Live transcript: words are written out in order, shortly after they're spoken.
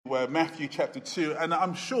Matthew chapter 2, and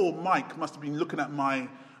I'm sure Mike must have been looking at my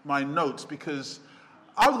notes, because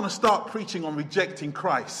I was going to start preaching on rejecting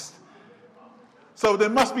Christ. So there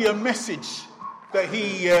must be a message that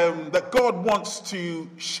that God wants to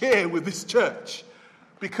share with this church,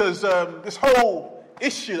 because this whole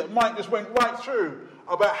issue that Mike just went right through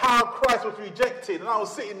about how Christ was rejected, and I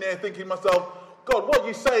was sitting there thinking to myself, God, what are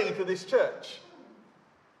you saying to this church?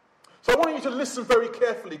 So I want you to listen very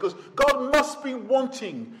carefully, because God must be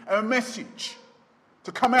wanting a message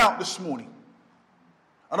to come out this morning.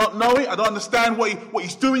 I don't know it, I don't understand what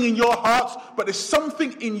he's doing in your hearts, but there's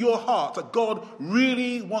something in your heart that God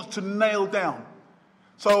really wants to nail down.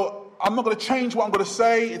 So I'm not going to change what I'm going to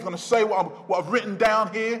say. It's going to say what I've written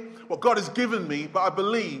down here, what God has given me, but I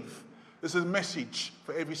believe this is a message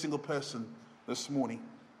for every single person this morning.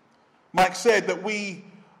 Mike said that we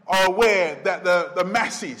are aware that the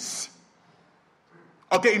masses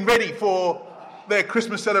are getting ready for their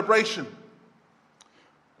Christmas celebration.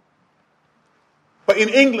 But in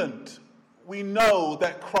England, we know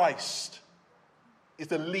that Christ is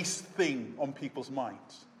the least thing on people's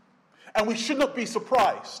minds. And we should not be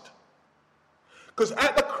surprised. Because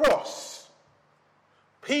at the cross,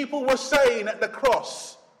 people were saying at the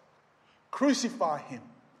cross, crucify him,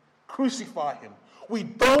 crucify him. We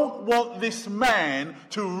don't want this man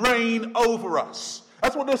to reign over us.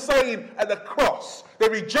 That's what they're saying at the cross. They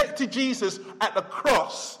rejected Jesus at the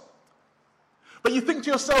cross. But you think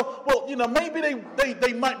to yourself, well, maybe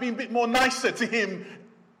they might be a bit more nicer to him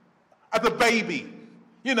as a baby.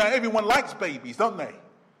 Everyone likes babies, don't they?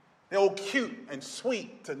 They're all cute and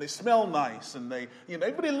sweet, and they smell nice, and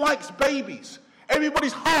everybody likes babies.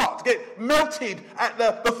 Everybody's hearts get melted at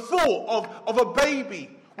the thought of a baby.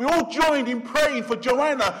 We all joined in praying for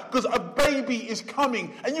Joanna because a baby is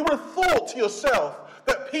coming. And you would have thought to yourself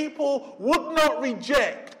that people would not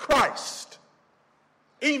reject Christ,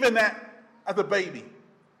 even as a baby.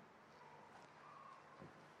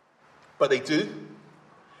 But they do.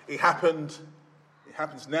 It happened. It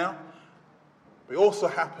happens now. But it also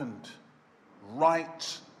happened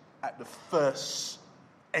right at the first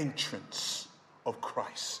entrance of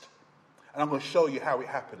Christ. And I'm going to show you how it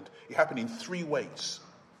happened. It happened in 3 ways.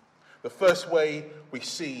 The first way we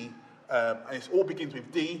see, and it all begins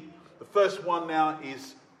with D. The first one now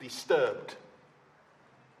is disturbed.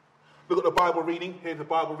 Look at the Bible reading. Here's the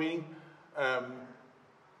Bible reading.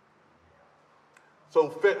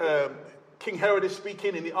 King Herod is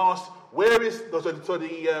speaking, and he asks, "Where is?" The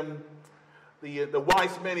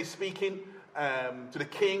wise men is speaking to the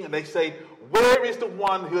king, and they say, "Where is the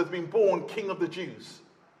one who has been born King of the Jews?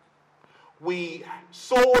 We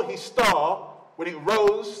saw his star when it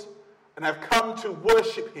rose, and have come to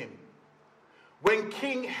worship him." When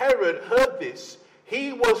King Herod heard this,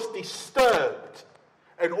 he was disturbed,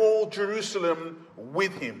 and all Jerusalem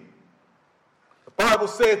with him. The Bible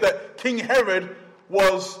says that King Herod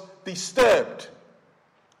was disturbed.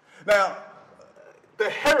 Now, the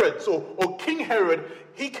Herods, or King Herod,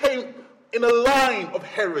 he came in a line of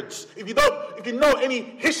Herods. If you know any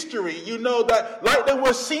history, you know that like there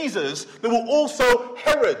were Caesars, there were also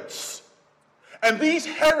Herods. And these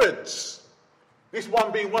Herods, this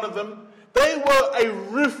one being one of them, they were a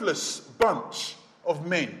ruthless bunch of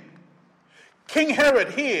men. King Herod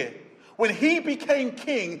here, when he became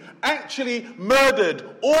king, actually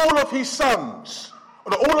murdered all of his sons,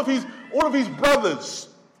 all of his brothers,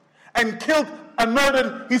 and killed and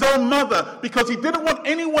murdered his own mother because he didn't want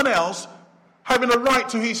anyone else having a right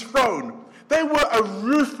to his throne. They were a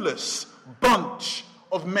ruthless bunch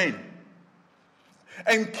of men.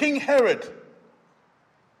 And King Herod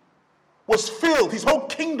was filled, his whole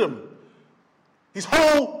kingdom, his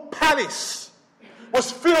whole palace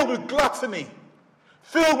was filled with gluttony,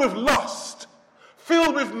 filled with lust,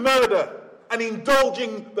 filled with murder, and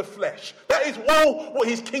indulging the flesh. That is all what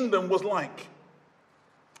his kingdom was like.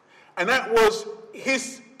 And that was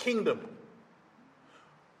his kingdom.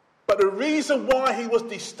 But the reason why he was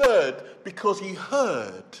disturbed, because he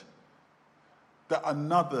heard that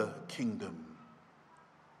another kingdom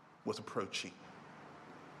was approaching.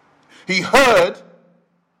 He heard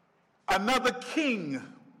another king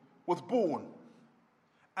was born,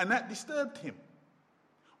 and that disturbed him.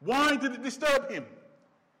 Why did it disturb him?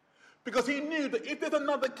 Because he knew that if there's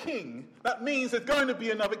another king, that means there's going to be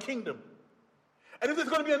another kingdom. And if there's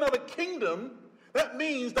going to be another kingdom, that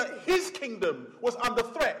means that his kingdom was under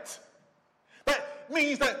threat. That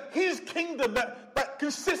means that his kingdom that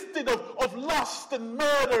consisted of lust and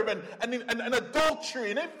murder and adultery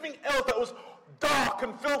and everything else that was dark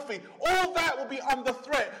and filthy, all that will be under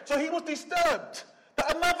threat. So he was disturbed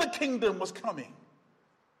that another kingdom was coming.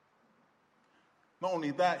 Not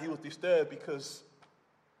only that, he was disturbed because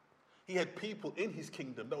He had people in his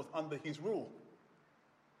kingdom that was under his rule.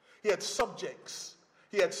 He had subjects.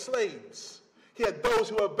 He had slaves. He had those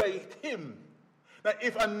who obeyed him. Now,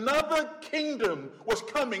 if another kingdom was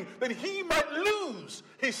coming, then he might lose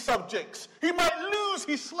his subjects. He might lose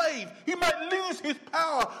his slave. He might lose his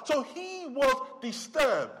power. So he was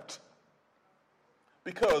disturbed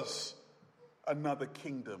because another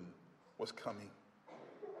kingdom was coming.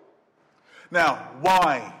 Now,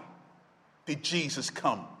 why did Jesus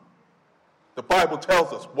come? The Bible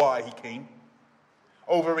tells us why he came.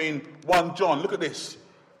 Over in 1 John, look at this.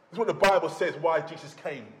 This is what the Bible says why Jesus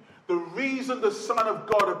came. The reason the Son of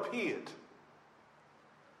God appeared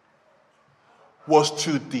was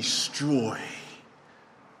to destroy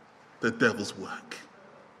the devil's work.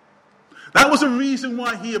 That was the reason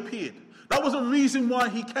why he appeared. That was the reason why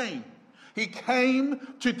he came. He came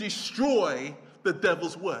to destroy the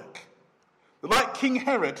devil's work. Like King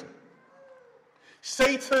Herod,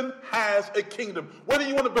 Satan has a kingdom. Whether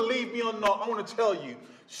you want to believe me or not, I want to tell you,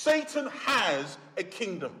 Satan has a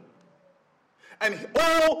kingdom. And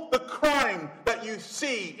all the crime that you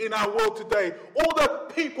see in our world today, all the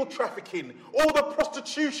people trafficking, all the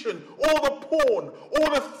prostitution, all the porn,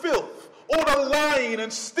 all the filth, all the lying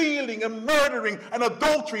and stealing and murdering and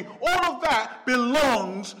adultery, all of that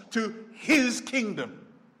belongs to his kingdom.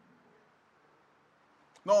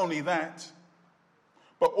 Not only that,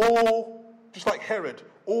 but all, just like Herod,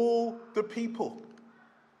 all the people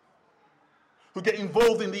who get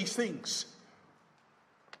involved in these things,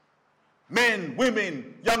 men,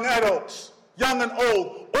 women, young adults, young and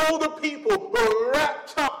old, all the people who are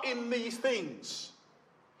wrapped up in these things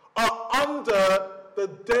are under the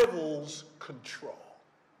devil's control.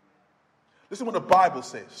 Listen to what the Bible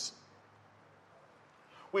says.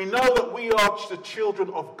 We know that we are the children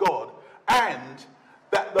of God and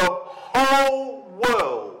that the whole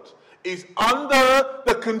world is under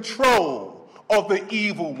the control of the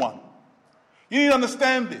evil one. You need to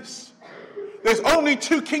understand this. There's only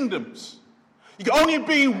two kingdoms. You can only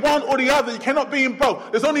be in one or the other. You cannot be in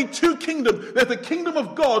both. There's only two kingdoms. There's the kingdom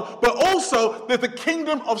of God, but also there's the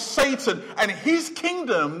kingdom of Satan. And his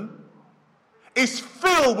kingdom is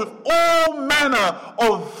filled with all manner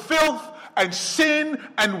of filth and sin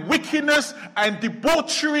and wickedness and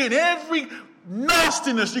debauchery and every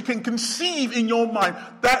nastiness you can conceive in your mind.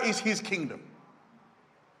 That is his kingdom.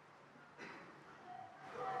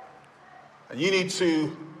 And you need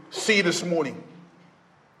to see this morning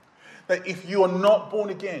that if you are not born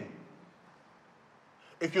again,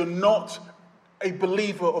 if you're not a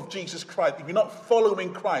believer of Jesus Christ, if you're not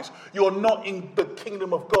following Christ, you're not in the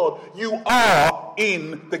kingdom of God. You are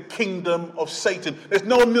in the kingdom of Satan. There's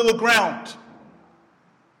no middle ground.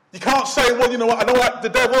 You can't say, well, you know what, I don't like the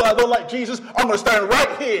devil, I don't like Jesus, I'm going to stand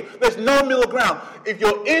right here. There's no middle ground. If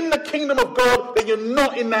you're in the kingdom of God, then you're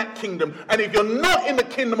not in that kingdom. And if you're not in the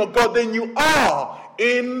kingdom of God, then you are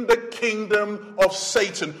in the kingdom of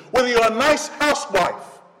Satan. Whether you're a nice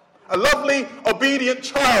housewife, a lovely, obedient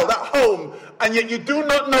child at home, and yet you do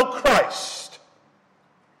not know Christ.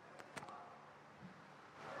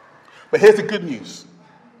 But here's the good news.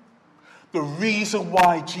 The reason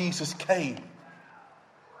why Jesus came,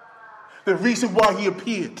 the reason why he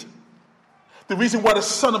appeared, the reason why the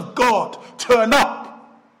Son of God turned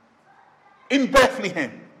up in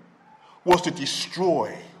Bethlehem was to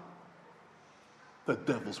destroy the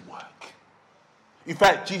devil's work. In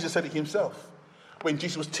fact, Jesus said it himself. When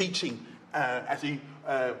Jesus was teaching in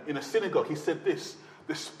a synagogue, he said this: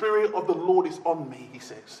 the Spirit of the Lord is on me, he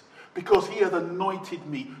says, because he has anointed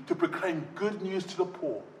me to proclaim good news to the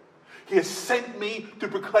poor. He has sent me to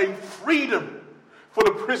proclaim freedom for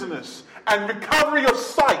the prisoners and recovery of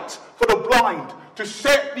sight for the blind, to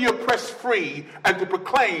set the oppressed free and to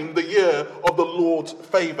proclaim the year of the Lord's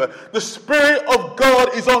favor. The Spirit of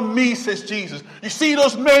God is on me, says Jesus. You see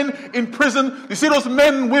those men in prison? You see those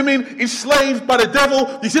men and women enslaved by the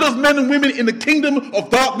devil? You see those men and women in the kingdom of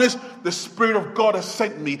darkness? The Spirit of God has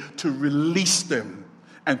sent me to release them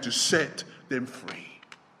and to set them free.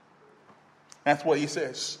 That's what he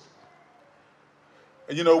says.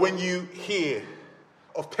 And you know, when you hear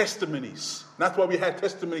of testimonies, that's why we had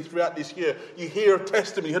testimonies throughout this year. You hear a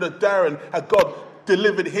testimony. You heard of Darren, how God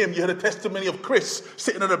delivered him. You heard a testimony of Chris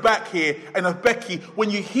sitting at the back here, and of Becky. When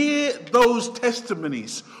you hear those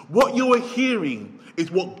testimonies, what you are hearing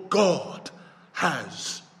is what God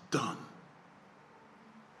has done.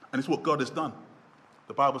 And it's what God has done.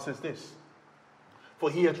 The Bible says this: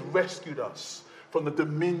 for he has rescued us from the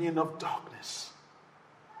dominion of darkness.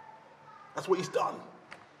 That's what he's done.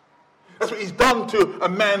 That's what he's done to a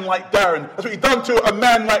man like Darren. That's what he's done to a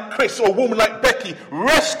man like Chris or a woman like Becky. directly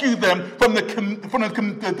rescued them from the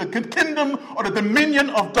kingdom or the dominion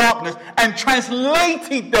of darkness and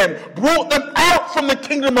translated them, brought them out from the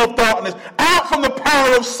kingdom of darkness, out from the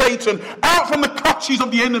power of Satan, out from the clutches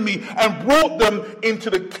of the enemy, and brought them into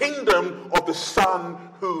the kingdom of the Son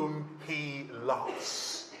whom he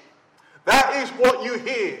loves. That is what you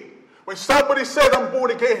hear when somebody says, I'm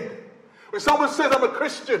born again. When someone says, I'm a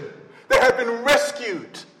Christian, they have been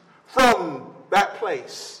rescued from that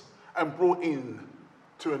place and brought in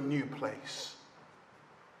to a new place.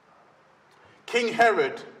 King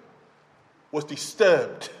Herod was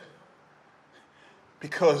disturbed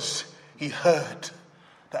because he heard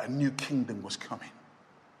that a new kingdom was coming.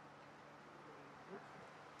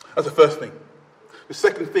 That's the first thing. The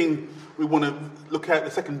second thing we want to look at,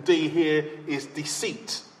 the second D here, is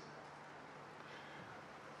deceit.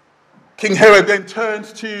 King Herod then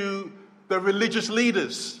turns to the religious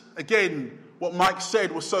leaders. Again, what Mike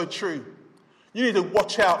said was so true. You need to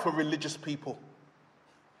watch out for religious people.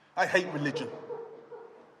 I hate religion.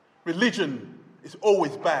 Religion is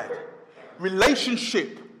always bad.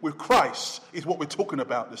 Relationship with Christ is what we're talking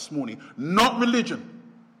about this morning, not religion.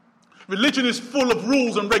 Religion is full of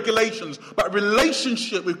rules and regulations, but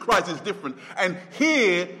relationship with Christ is different. And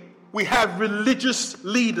here we have religious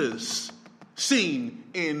leaders seen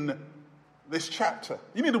in this chapter.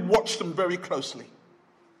 You need to watch them very closely.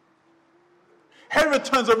 Herod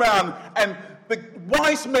turns around and the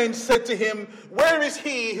wise men said to him, where is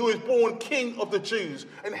he who is born king of the Jews?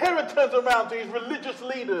 And Herod turns around to his religious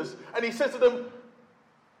leaders and he says to them,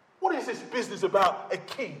 what is this business about a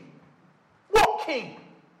king? What king?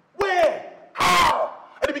 Where? How?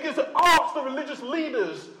 And he begins to ask the religious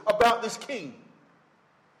leaders about this king.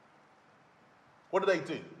 What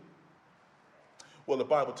do? Well, the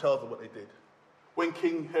Bible tells us what they did. When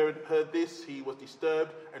King Herod heard this, he was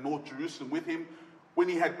disturbed, and all Jerusalem with him. When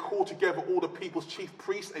he had called together all the people's chief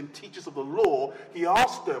priests and teachers of the law, he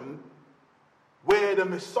asked them where the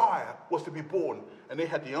Messiah was to be born. And they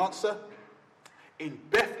had the answer. In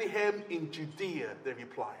Bethlehem in Judea, they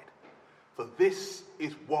replied. For this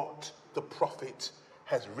is what the prophet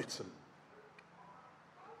has written.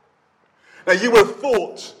 Now you would have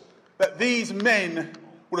thought that these men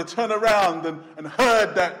would have turned around and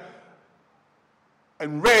heard that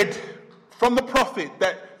and read from the prophet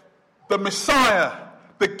that the Messiah,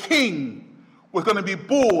 the king, was going to be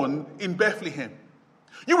born in Bethlehem.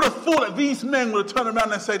 You would have thought that these men would have turned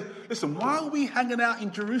around and said, listen, why are we hanging out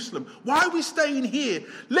in Jerusalem? Why are we staying here?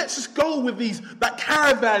 Let's just go with that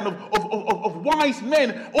caravan of wise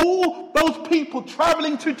men, all those people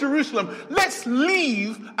traveling to Jerusalem. Let's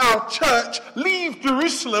leave our church, leave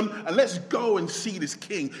Jerusalem, and let's go and see this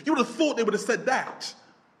king. You would have thought they would have said that.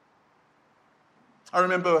 I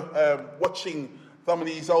remember watching some of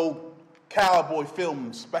these old cowboy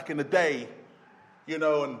films back in the day, and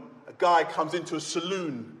a guy comes into a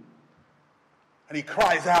saloon and he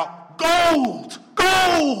cries out, gold,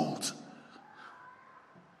 gold.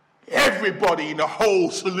 Everybody in the whole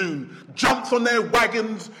saloon jumps on their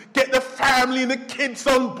wagons, get the family and the kids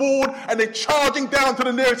on board, and they're charging down to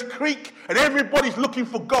the nearest creek, and everybody's looking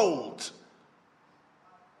for gold.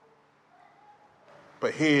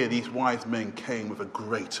 But here these wise men came with a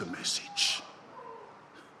greater message.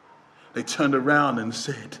 They turned around and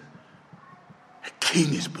said, a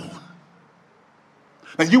king is born.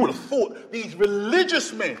 Now you would have thought these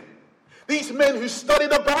religious men, these men who studied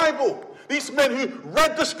the Bible, these men who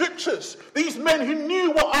read the scriptures, these men who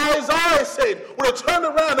knew what Isaiah said, would have turned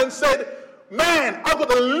around and said, man, I've got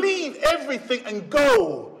to leave everything and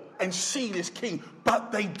go and see this king.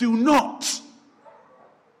 But they do not.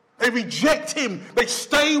 They reject him. They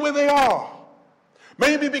stay where they are.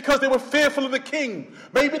 Maybe because they were fearful of the king.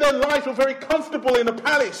 Maybe their lives were very comfortable in the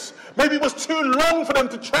palace. Maybe it was too long for them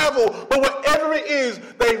to travel. But whatever it is,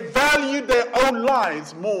 they valued their own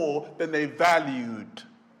lives more than they valued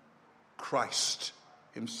Christ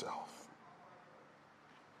himself.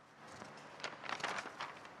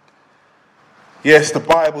 Yes, the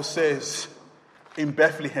Bible says in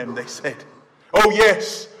Bethlehem, they said, oh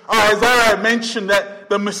yes, Isaiah mentioned that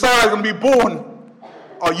the Messiah is going to be born.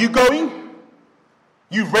 Are you going?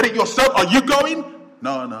 You've read it yourself. Are you going?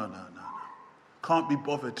 No. Can't be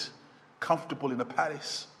bothered. Comfortable in the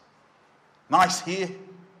palace. Nice here.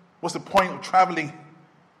 What's the point of traveling?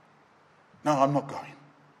 No, I'm not going.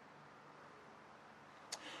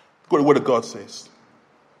 Look what the Word of God says.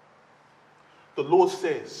 The Lord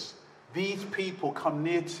says, these people come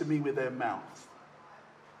near to me with their mouth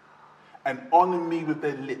and honor me with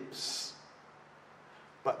their lips,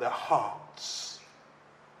 but their hearts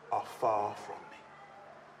are far from me.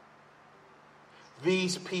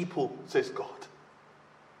 These people, says God,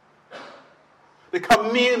 They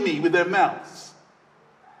come near me with their mouths.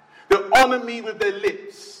 They honor me with their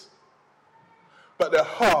lips. But their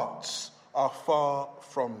hearts are far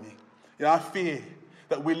from me. I fear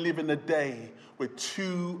that we live in a day where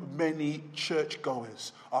too many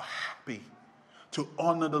churchgoers are happy to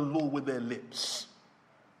honor the Lord with their lips.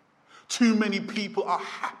 Too many people are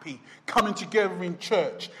happy coming together in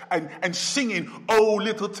church and singing, "Oh,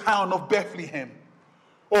 little town of Bethlehem."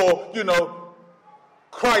 Or,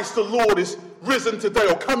 Christ the Lord is risen today,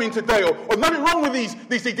 or coming today, or nothing wrong with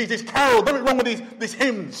these carols, nothing wrong with these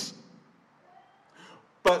hymns.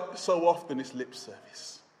 But so often it's lip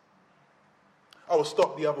service. I was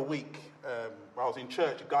stopped the other week. I was in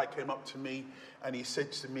church. A guy came up to me and he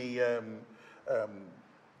said to me,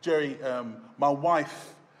 "Jerry, my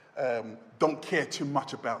wife don't care too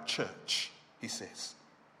much about church," he says.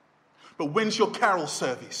 "But when's your carol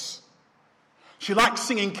service? She likes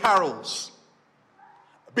singing carols.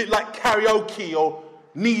 A bit like karaoke or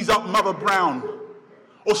Knees Up Mother Brown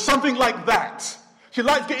or something like that. She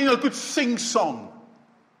likes getting a good sing-song.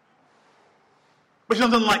 But she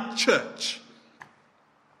doesn't like church."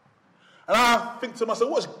 And I think to myself,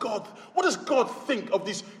 what does God think of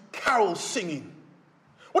this carol singing?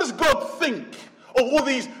 What does God think of all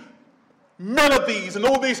these melodies and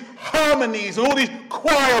all these harmonies and all these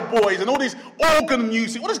choir boys and all this organ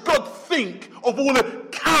music? What does God think of all the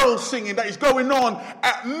carol singing that is going on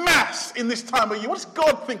at Mass in this time of year? What does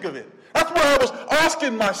God think of it? That's what I was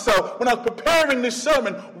asking myself when I was preparing this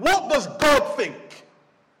sermon. What does God think?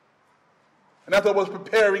 And as I was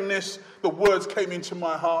preparing this, the words came into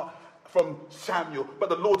my heart from Samuel. "But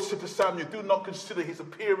the Lord said to Samuel, do not consider his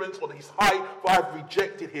appearance or his height, for I have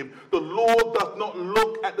rejected him. The Lord does not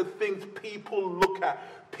look at the things people look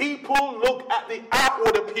at. People look at the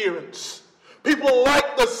outward appearance. People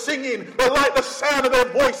like the singing. They like the sound of their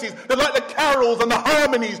voices. They like the carols and the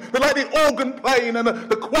harmonies. They like the organ playing and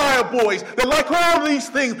the choir boys. They like all these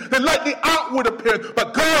things. They like the outward appearance.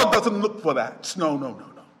 But God doesn't look for that. No.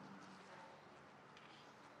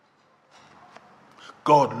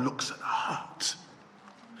 God looks at the heart.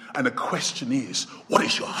 And the question is, what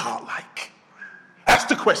is your heart like? That's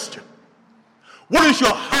the question. What is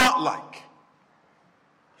your heart like?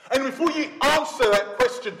 And before you answer that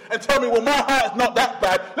question and tell me, well, my heart is not that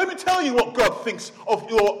bad, let me tell you what God thinks of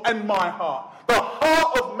your and my heart. The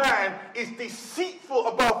heart of man is deceitful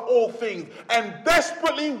above all things and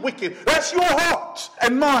desperately wicked. That's your heart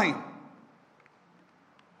and mine.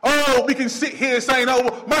 Oh, we can sit here saying,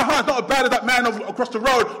 "Oh, my heart's not as bad as that man across the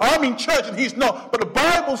road. I'm in church and he's not." But the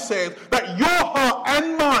Bible says that your heart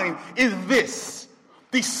and mine is this: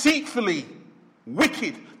 deceitfully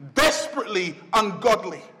wicked, desperately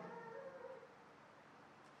ungodly.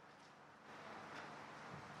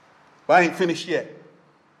 But I ain't finished yet.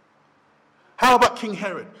 How about King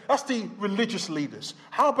Herod? That's the religious leaders.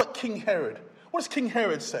 How about King Herod? What does King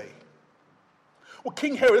Herod say? Well,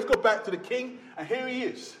 King Herod, let's go back to the king, and here he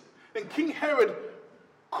is. Then King Herod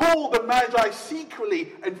called the Magi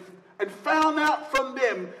secretly and found out from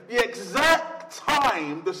them the exact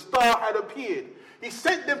time the star had appeared. He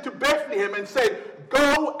sent them to Bethlehem and said,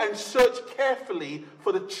 "Go and search carefully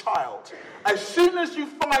for the child. As soon as you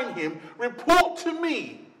find him, report to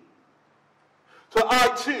me, so I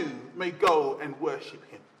too may go and worship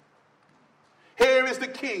him." Here is the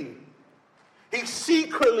king. He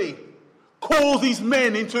secretly calls these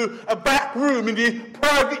men into a back room in the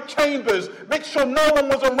private chambers, make sure no one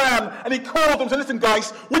was around, and he calls them and says, "Listen, guys,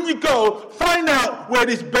 when you go, find out where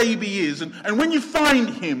this baby is, and when you find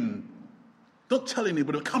him, don't tell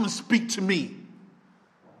anybody, but come and speak to me,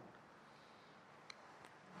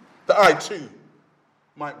 that I too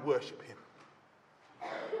might worship him."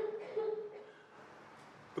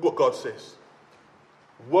 Look what God says.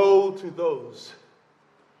 "Woe to those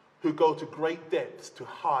who go to great depths to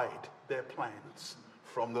hide their plans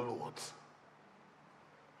from the Lord,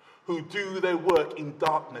 who do their work in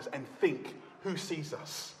darkness and think, who sees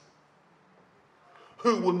us?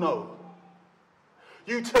 Who will know?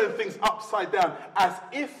 You turn things upside down as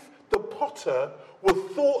if the potter were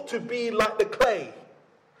thought to be like the clay.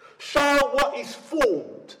 Shall what is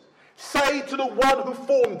formed say to the one who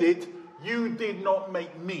formed it, you did not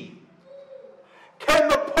make me? Can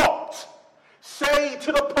the pot say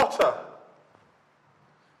to the potter,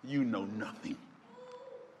 you know nothing?"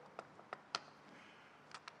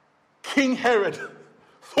 King Herod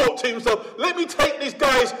thought to himself, let me take these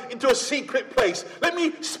guys into a secret place. Let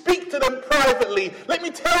me speak to them privately. Let me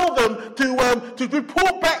tell them to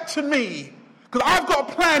report back to me. Because I've got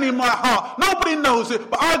a plan in my heart. Nobody knows it,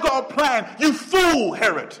 but I've got a plan. You fool,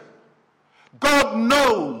 Herod. God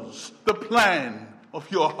knows the plan of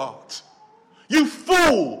your heart. You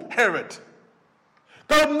fool, Herod.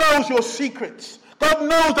 God knows your secrets. God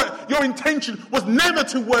knows that your intention was never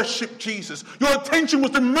to worship Jesus. Your intention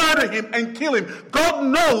was to murder him and kill him. God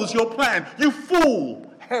knows your plan. You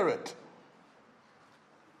fool, Herod.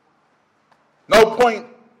 No point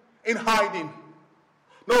in hiding.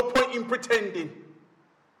 No point in pretending.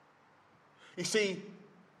 You see,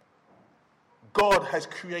 God has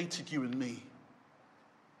created you and me.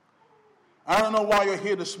 I don't know why you're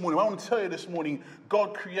here this morning. I want to tell you this morning,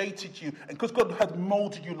 God created you. And because God has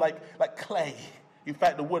molded you like clay. In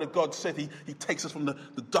fact, the word of God said he takes us from the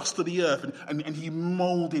dust of the earth and he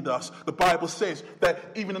molded us. The Bible says that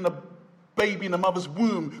even in the baby in the mother's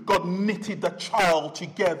womb, God knitted the child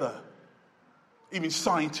together. Even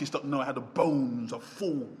scientists don't know how the bones are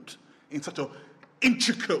formed in such an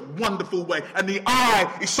intricate, wonderful way. And the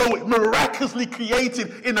eye is so miraculously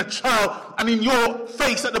created in a child. And in your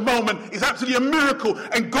face at the moment is absolutely a miracle.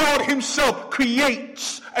 And God himself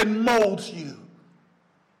creates and molds you.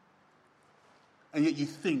 And yet you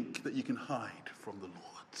think that you can hide from the Lord.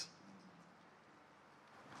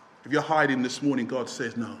 If you're hiding this morning, God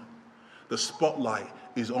says, no. The spotlight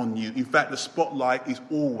is on you. In fact, the spotlight is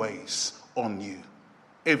always on you.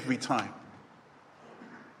 Every time.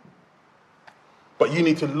 But you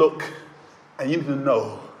need to look and you need to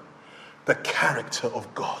know the character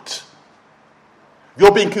of God.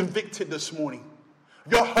 You're being convicted this morning.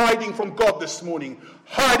 You're hiding from God this morning,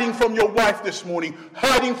 hiding from your wife this morning,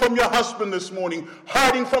 hiding from your husband this morning,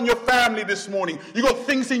 hiding from your family this morning. You've got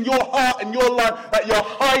things in your heart and your life that you're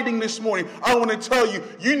hiding this morning. I want to tell you,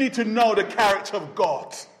 you need to know the character of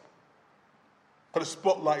God. But the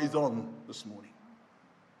spotlight is on this morning.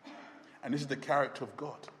 And this is the character of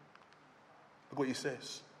God. Look what he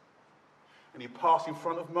says. And he passed in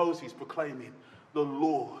front of Moses proclaiming, the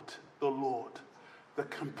Lord, the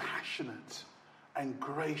compassionate and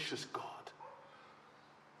gracious God,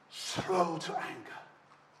 slow to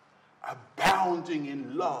anger, abounding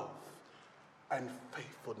in love and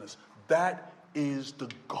faithfulness. That is the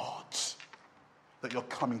God that you're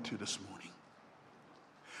coming to this morning.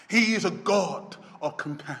 He is a God of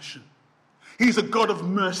compassion. He's a God of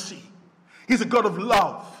mercy. He's a God of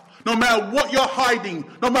love. No matter what you're hiding,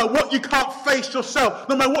 no matter what you can't face yourself,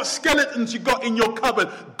 no matter what skeletons you got in your cupboard,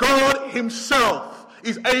 God himself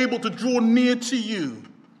is able to draw near to you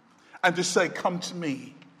and to say, come to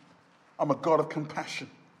me. I'm a God of compassion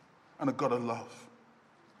and a God of love.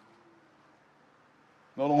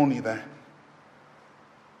 Not only that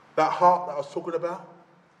heart that I was talking about,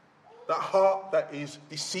 that heart that is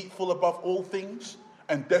deceitful above all things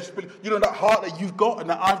and desperate. You know that heart that you've got and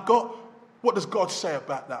that I've got? What does God say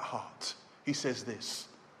about that heart? He says this,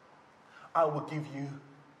 I will give you,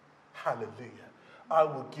 hallelujah, I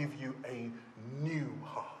will give you a new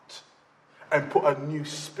heart and put a new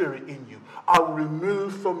spirit in you. I will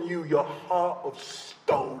remove from you your heart of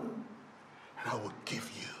stone and I will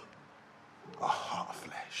give you a heart of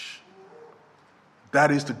flesh.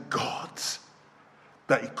 That is the God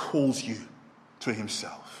that he calls you to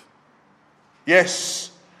himself.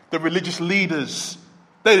 Yes, the religious leaders,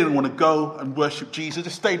 they didn't want to go and worship Jesus.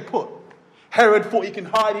 They stayed put. Herod thought he can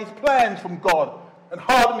hide his plans from God and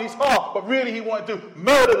harden his heart, but really he wanted to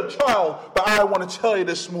murder the child. But I want to tell you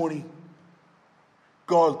this morning,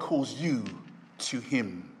 God calls you to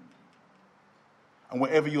him. And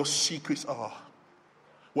whatever your secrets are,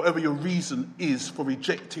 whatever your reason is for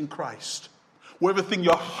rejecting Christ, whatever thing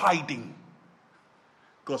you're hiding,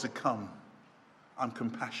 God said, come, I'm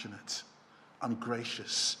compassionate, I'm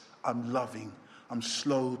gracious, I'm loving, I'm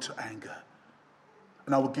slow to anger.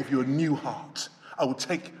 And I will give you a new heart. I will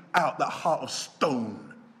take out that heart of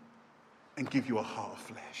stone and give you a heart of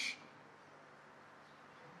flesh.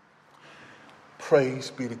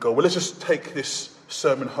 Praise be to God. Well, let's just take this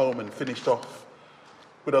sermon home and finish off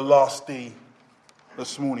with a last D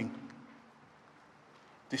this morning.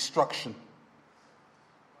 Destruction.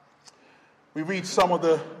 We read some of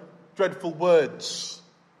the dreadful words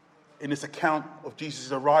in this account of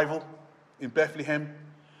Jesus' arrival in Bethlehem.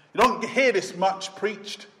 You don't hear this much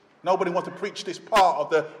preached. Nobody wants to preach this part of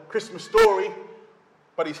the Christmas story,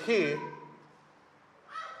 but it's here.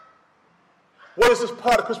 What is this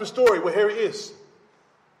part of the Christmas story? Well, here it is.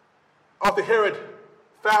 After Herod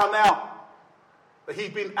found out that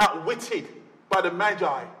he'd been outwitted by the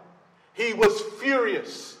Magi, he was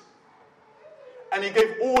furious. And he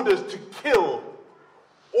gave orders to kill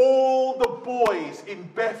all the boys in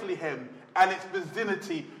Bethlehem and its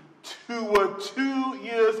vicinity who were 2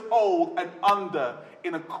 years old and under,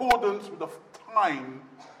 in accordance with the time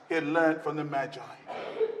he had learned from the Magi.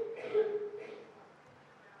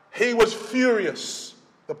 He was furious,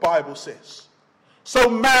 the Bible says. So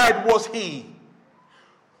mad was he.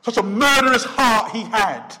 such a murderous heart he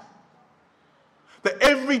had, that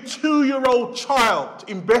every 2-year-old child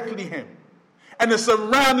in Bethlehem and the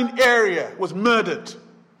surrounding area was murdered.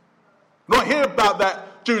 We don't hear about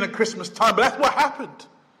that during the Christmas time, but that's what happened.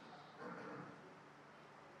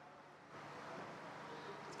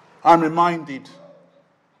 I'm reminded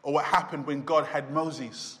of what happened when God had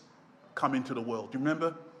Moses come into the world. Do you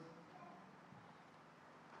remember?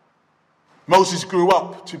 Moses grew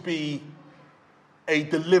up to be a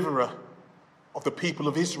deliverer of the people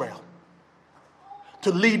of Israel,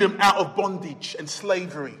 to lead them out of bondage and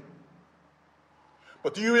slavery.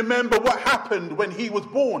 But do you remember what happened when he was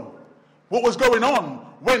born? What was going on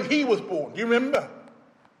when he was born? Do you remember?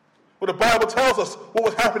 Well, the Bible tells us what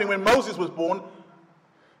was happening when Moses was born.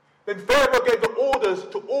 Then Pharaoh gave the orders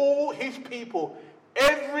to all his people,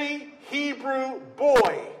 every Hebrew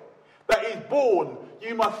boy that is born,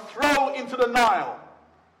 you must throw into the Nile,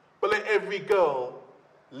 but let every girl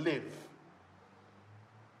live.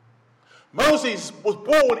 Moses was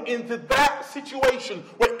born into that situation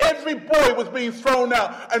where every boy was being thrown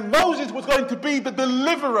out, and Moses was going to be the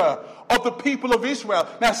deliverer of the people of Israel.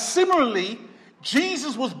 Now, similarly,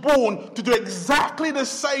 Jesus was born to do exactly the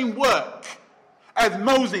same work as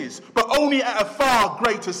Moses, but only at a far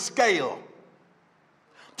greater scale.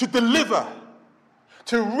 To deliver,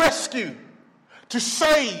 to rescue, to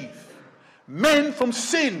save men from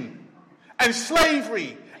sin and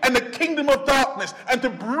slavery and the kingdom of darkness, and to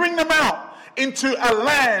bring them out into a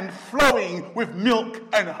land flowing with milk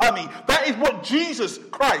and honey. That is what Jesus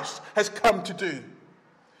Christ has come to do.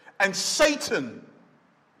 And Satan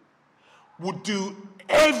would do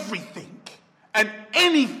everything and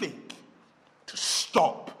anything to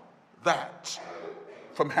stop that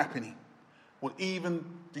from happening. Will even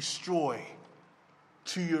destroy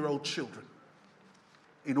 2-year-old children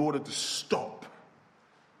in order to stop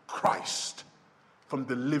Christ from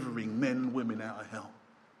delivering men and women out of hell.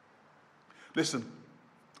 Listen,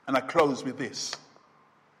 and I close with this.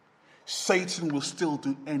 Satan will still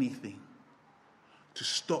do anything to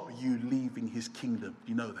stop you leaving his kingdom.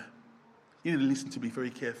 You know that. You need to listen to me very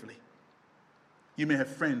carefully. You may have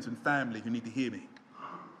friends and family who need to hear me.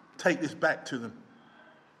 Take this back to them.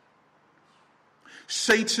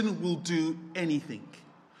 Satan will do anything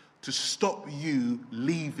to stop you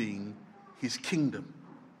leaving his kingdom.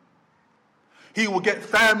 He will get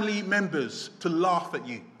family members to laugh at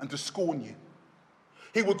you and to scorn you.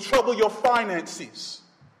 He will trouble your finances.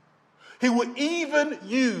 He will even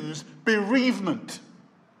use bereavement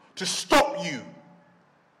to stop you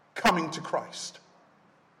coming to Christ.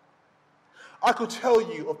 I could tell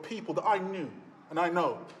you of people that I knew and I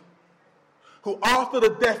know who, after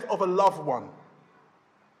the death of a loved one,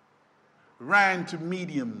 ran to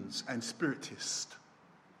mediums and spiritists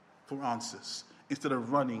for answers instead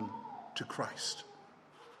of running to Christ.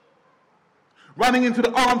 Running into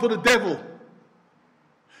the arms of the devil.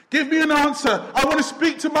 Give me an answer. I want to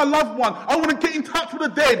speak to my loved one. I want to get in touch with the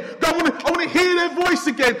dead. I want to hear their voice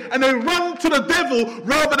again. And they run to the devil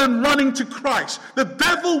rather than running to Christ. The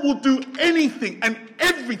devil will do anything and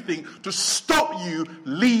everything to stop you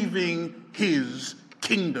leaving his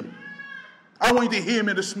kingdom. I want you to hear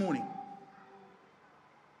me this morning.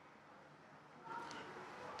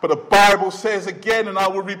 But the Bible says again, and I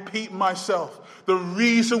will repeat myself, the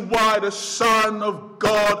reason why the Son of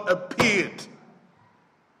God appeared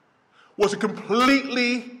was to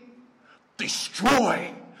completely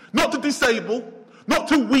destroy, not to disable, not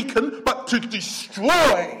to weaken, but to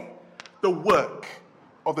destroy the work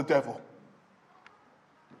of the devil.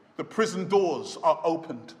 The prison doors are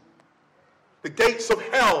opened. The gates of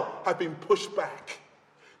hell have been pushed back.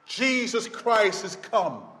 Jesus Christ has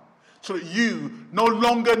come so that you no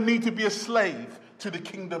longer need to be a slave to the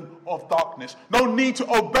kingdom of darkness. No need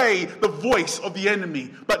to obey the voice of the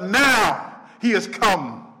enemy. But now he has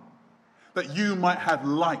come that you might have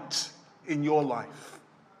light in your life.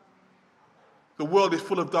 The world is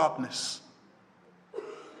full of darkness.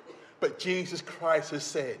 But Jesus Christ has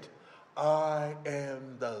said, I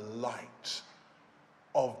am the light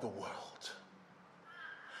of the world.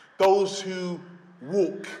 Those who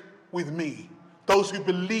walk with me, those who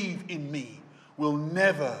believe in me, will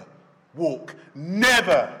never walk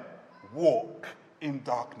in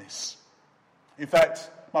darkness. In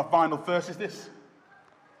fact, my final verse is this.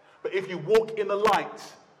 But if you walk in the light,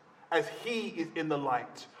 as he is in the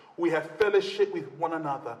light, we have fellowship with one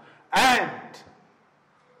another. And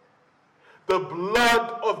the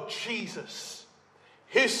blood of Jesus,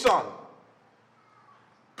 his Son,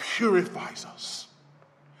 purifies us,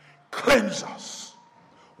 cleanses us,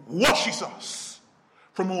 washes us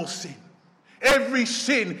from all sin. Every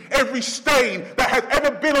sin, every stain that has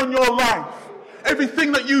ever been on your life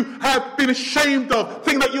everything that you have been ashamed of,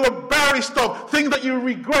 thing that you're embarrassed of, thing that you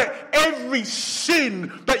regret, every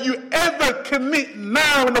sin that you ever commit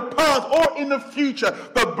now in the past or in the future,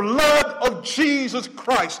 the blood of Jesus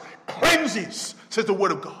Christ cleanses, says the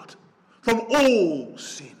word of God, from all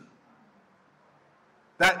sin.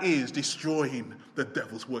 That is destroying the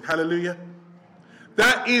devil's work. Hallelujah.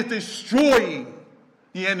 That is destroying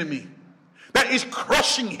the enemy. That is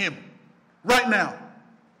crushing him right now.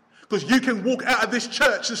 Because you can walk out of this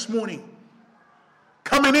church this morning,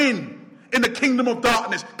 coming in the kingdom of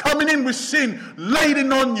darkness, coming in with sin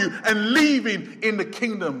laden on you, and leaving in the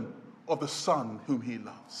kingdom of the Son whom he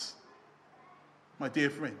loves. My dear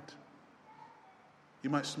friend, you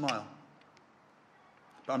might smile,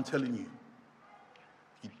 but I'm telling you,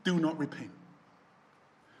 if you do not repent,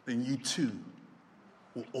 then you too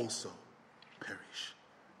will also perish.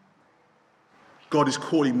 God is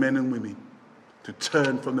calling men and women to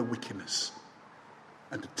turn from the wickedness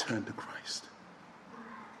and to turn to Christ.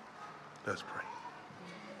 Let's pray.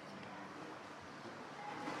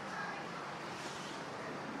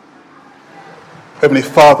 Heavenly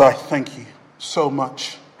Father, I thank you so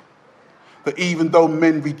much that even though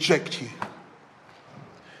men reject you,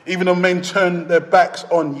 even though men turn their backs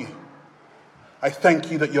on you, I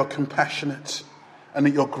thank you that you're compassionate and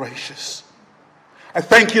that you're gracious. I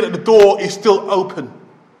thank you that the door is still open.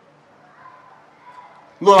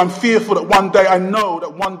 Lord, I'm fearful that one day, I know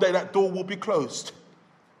that one day that door will be closed.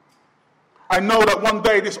 I know that one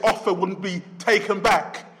day this offer wouldn't be taken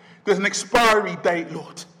back. There's an expiry date,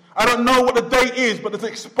 Lord. I don't know what the date is, but there's an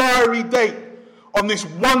expiry date on this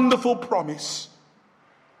wonderful promise.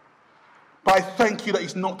 But I thank you that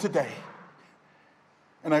it's not today.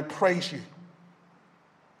 And I praise you.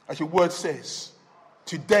 As your word says,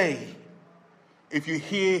 today, if you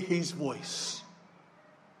hear his voice,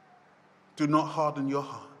 do not harden your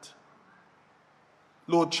heart.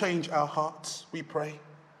 Lord, change our hearts, we pray.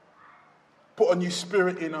 Put a new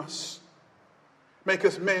spirit in us. Make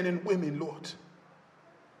us men and women, Lord,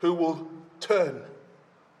 who will turn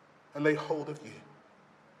and lay hold of you.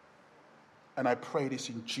 And I pray this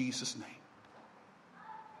in Jesus' name.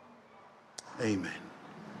 Amen.